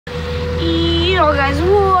Yo guys,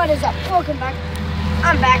 what is up? Welcome back.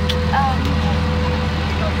 I'm back.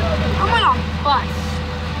 I'm on a bus.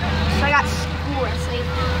 So I got school wrestling.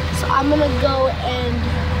 So I'm gonna go and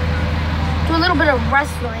do a little bit of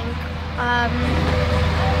wrestling.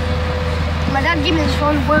 My dad gave me this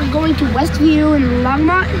phone. We're going to Westview in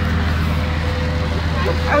Longmont.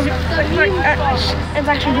 It's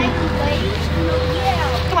actually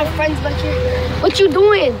good. My friends back here. What you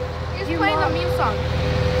doing? He's playing a meme song.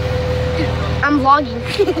 I'm vlogging.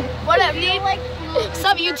 What up, dude?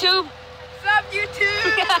 Sup, YouTube? Sup,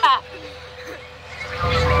 YouTube?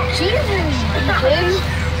 Jesus, dude.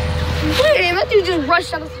 That dude just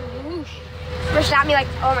rushed out of the roof. Rushed at me like,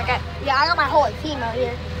 oh my god. Yeah, I got my whole team out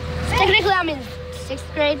here. Technically, I'm in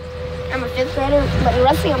 6th grade. I'm a 5th grader, but in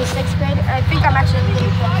wrestling, I'm a 6th grader. I think I'm actually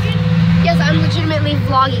vlogging. Yes, I'm legitimately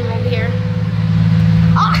vlogging over here.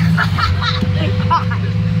 Oh,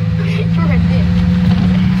 you're a dick.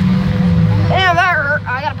 Damn, that hurt. I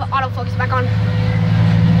gotta put autofocus back on.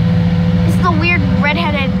 This is the weird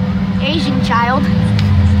redheaded Asian child.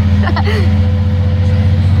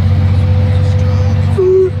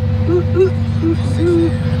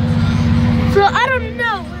 So I don't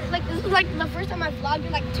know. Like this is like the first time I vlogged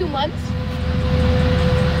in like 2 months.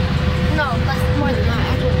 No, more than that.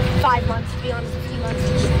 Actually, 5 months to be honest. A few months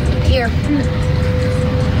here.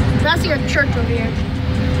 That's your church over here.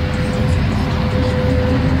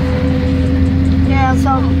 Yeah,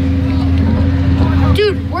 so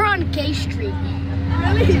dude, we're on Gay Street.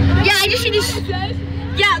 Really? Yeah, I just see this.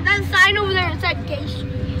 Yeah, that sign over there, it said Gay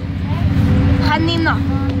Street. Hanina.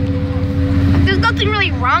 There's nothing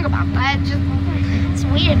really wrong about that. It's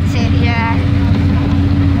weird to say it here.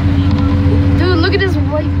 Dude, look at this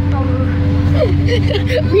white color.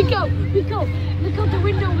 Rico, look out the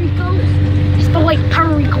window, Rico. It's the white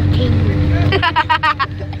Puerto Rico king.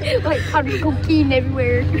 White Puerto Rico king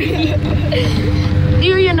everywhere. Do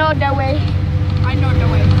you know the way? I know the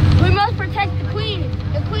way. We must protect the queen.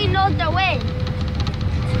 The queen knows the way.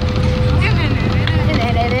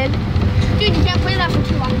 Dude, you can't play that for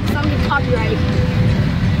too long because I'm getting copyrighted.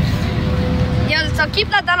 Yeah, so keep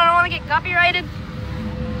that down. I don't want to get copyrighted.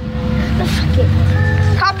 Fuck it.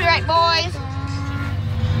 Copyright, boys.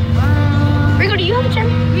 Rico, do you have a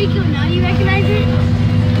channel? Rico, now you recognize it?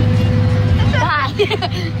 Bye.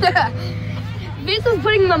 This is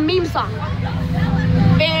putting the meme song.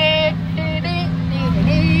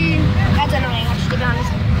 That's annoying, actually, to be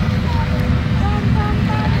honest.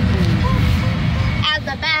 As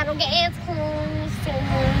the battle gets closer.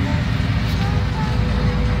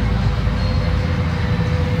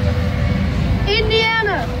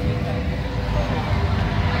 Indiana.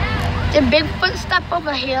 Did Bigfoot step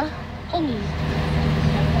over here? Holy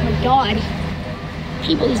my god.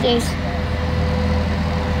 People these days.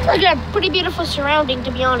 It's like a pretty beautiful surrounding,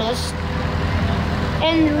 to be honest.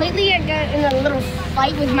 And lately I got in a little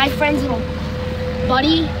fight with my friend's little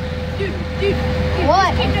buddy. Dude.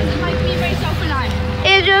 What? It doesn't like me, myself, and I.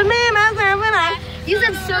 It's just me, myself, and I. You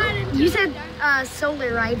said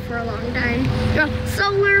solar ride for a long time. You're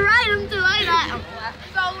solar ride until I die.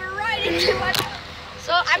 Solar ride into it.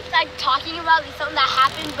 So I'm like talking about something that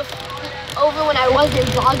happened over when I wasn't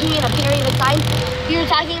vlogging in a period of time. We were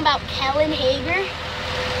talking about Kellen Hager.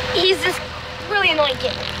 He's this really annoying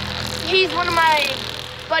kid. He's one of my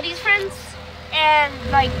buddy's friends, and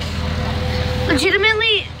like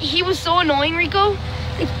legitimately he was so annoying, Rico.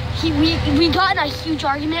 Like we got in a huge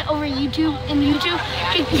argument over YouTube.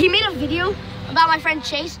 He made a video about my friend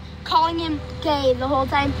Chase calling him gay the whole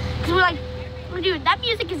time because we're like, dude, that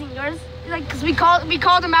music isn't yours. Like, because we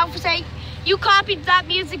called him out for saying you copied that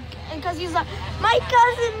music, and because he's like, my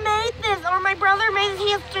cousin made this or my brother made this.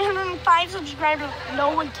 He has 305 subscribers.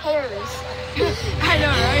 No one cares. I know,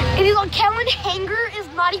 right? And he's like, Kellen Hanger is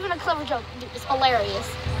not even a clever joke. Dude, it's hilarious.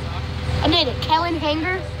 I did it. Kellen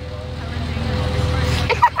Hanger.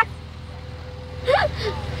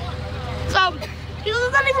 So, he's like,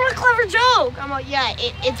 it's not even a clever joke. I'm like, yeah,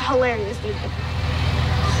 it's hilarious, dude.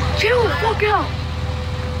 Chill the fuck out.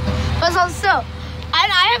 But so still, I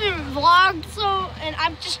haven't vlogged, and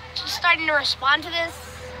I'm just starting to respond to this.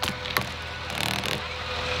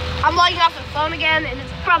 I'm logging off the phone again, and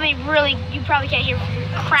it's probably you probably can't hear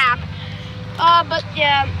crap. But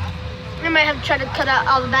yeah, I might have to try to cut out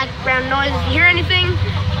all the background noise. If you hear anything,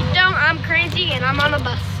 if you don't, I'm crazy and I'm on a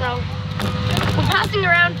bus. So we're passing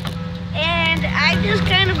around, and I just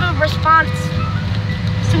kind of a response.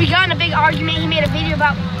 So we got in a big argument. He made a video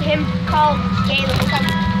about him called gay the whole time.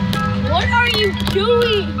 What are you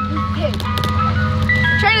doing?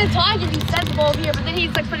 I'm trying to talk and be sensible over here, but then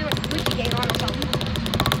he's like putting like Gucci gang on or something.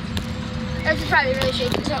 That's just probably really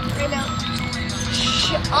shaky right now.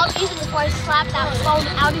 up, Ethan, before I slap that phone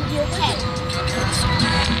out of your head.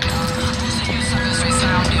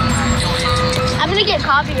 I'm gonna get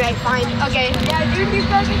copyright fine. Okay. Yeah, dude, you're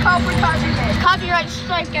gonna get called for copyright. Copyright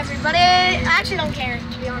strike, everybody. I actually don't care,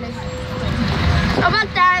 to be honest. About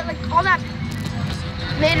that, like all that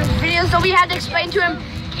made a video, so we had to explain to him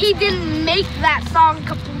he didn't make that song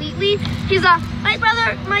completely. He's my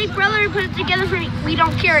brother put it together for me. We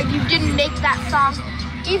don't care. You didn't make that song.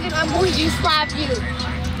 Ethan, I'm going to slap you.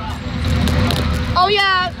 Oh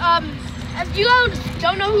yeah, if you guys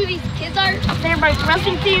don't know who these kids are, they're my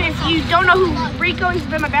wrestling team. If you don't know who Rico is, he's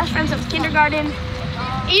been my best friend since kindergarten.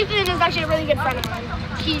 Ethan is actually a really good friend of mine.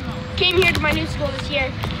 He came here to my new school this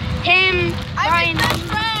year. Him, Ryan.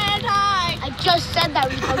 Friend, hi. I just said that,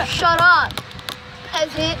 Rico. Shut up.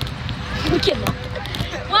 Peasant.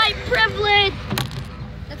 White privilege.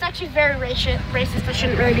 That's actually very racist. I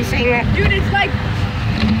shouldn't really be saying that. Dude, it's like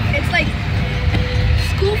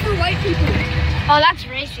school for white people. Oh, that's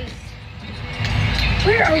racist.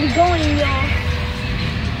 Where are we going, y'all?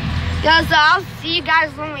 Yeah, so I'll see you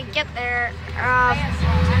guys when we get there.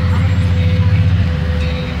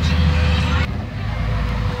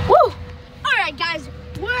 Woo! Alright, guys,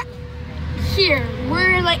 we're here.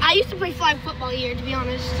 I used to play flag football here, to be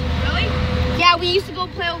honest. Really? Yeah, we used to go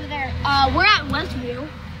play over there. We're at Westview.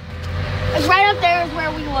 It's right up there is where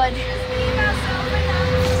we would.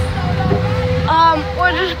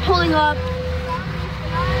 We're just pulling up.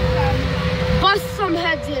 Bust some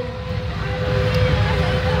heads in.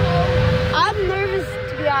 I'm nervous,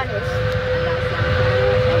 to be honest.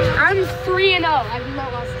 I'm 3-0. I've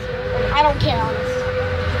not lost this year. I don't care, honestly.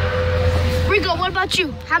 Rico, what about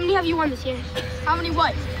you? How many have you won this year? How many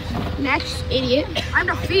what? Next, idiot. I'm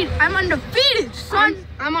undefeated, son.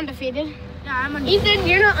 I'm undefeated. Yeah, I'm undefeated. Ethan,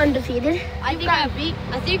 you're not undefeated. I think I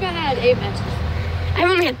had 8 matches. I've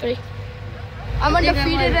only had 3. I'm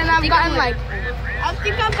undefeated and I've gotten I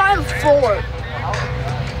think I've gotten 4.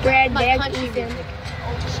 Brad, Dad, Ethan.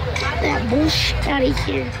 That bullshit out of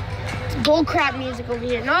here. It's bullcrap music over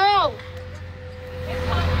here. No!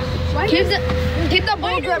 Keep the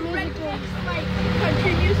bullcrap music in. Like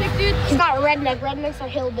country music, dude. He's not redneck. Rednecks are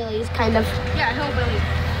hillbillies, kind of. Yeah, hillbilly.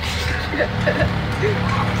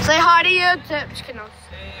 Say hi to you. Just kidding.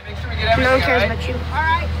 Hey, make sure we get No one cares about you.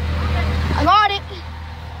 Alright. I got it.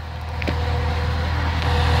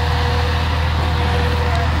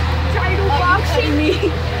 Title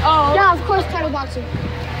boxing. Oh. Yeah, of course, title boxing.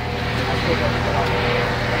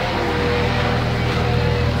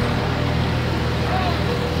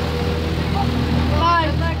 Bye.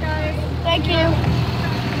 Guys. Thank you.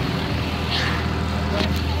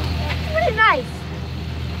 It's really nice.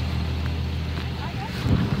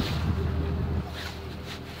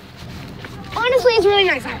 Honestly, it's really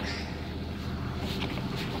nice out.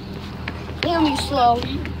 You're gonna be slow.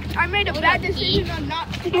 I made a bad decision on not.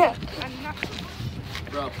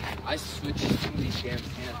 Bro, I switched to these damn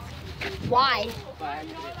pants. Why?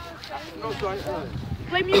 No, sorry.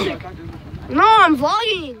 Play music. No, I'm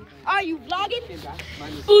vlogging. Are you vlogging?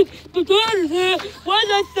 Why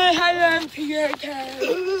did I say hello to your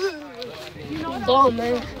Dumb,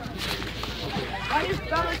 man. Why is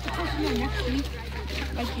Bella supposed to be next to me?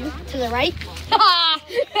 Like you? To the right?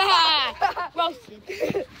 Roasted.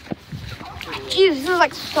 Jeez, this is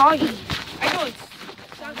like soggy. I know it's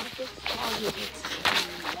soggy.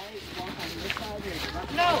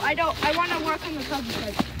 No, I don't. I want to work on the soggy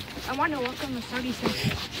side. I want to work on the soggy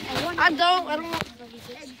side. I don't want the soggy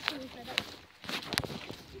side.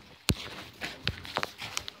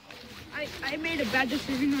 I made a bad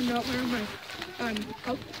decision on not wearing my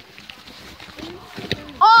coat.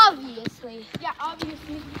 Obviously. Yeah,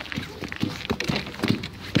 obviously.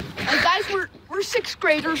 Guys, we're 6th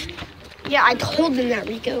graders. Yeah, I told them that,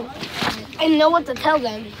 Rico. I know what to tell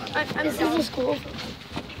them. This isn't school.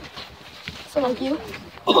 So like you?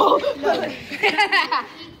 Oh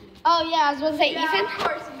yeah, I was going to say, Ethan.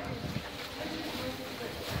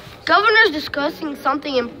 Governor's discussing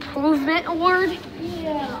something improvement award.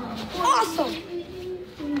 Yeah. Awesome.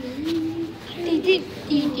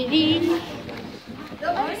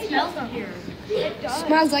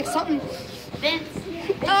 Smells like something. Vince.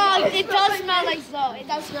 Oh, it does smell like so. It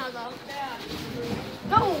does smell though.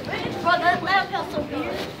 No, Vince. Bro, that feels so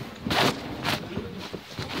weird.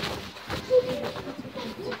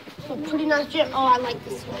 A pretty nice gym. Oh, I like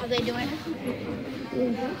this. How they do it.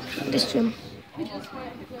 This gym.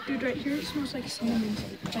 Dude, right here it smells like cinnamon.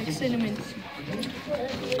 Like cinnamon.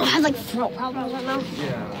 Oh, I have like throat problems right now.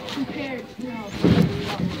 Compared. No.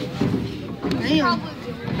 Damn.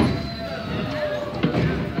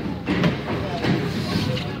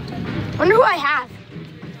 Wonder who I have.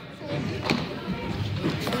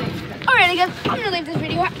 Alright guys, I'm gonna leave this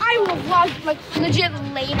video. I will vlog like legit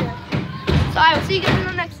later. So I will see you guys in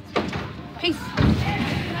the next. Peace.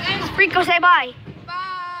 Freako, say bye.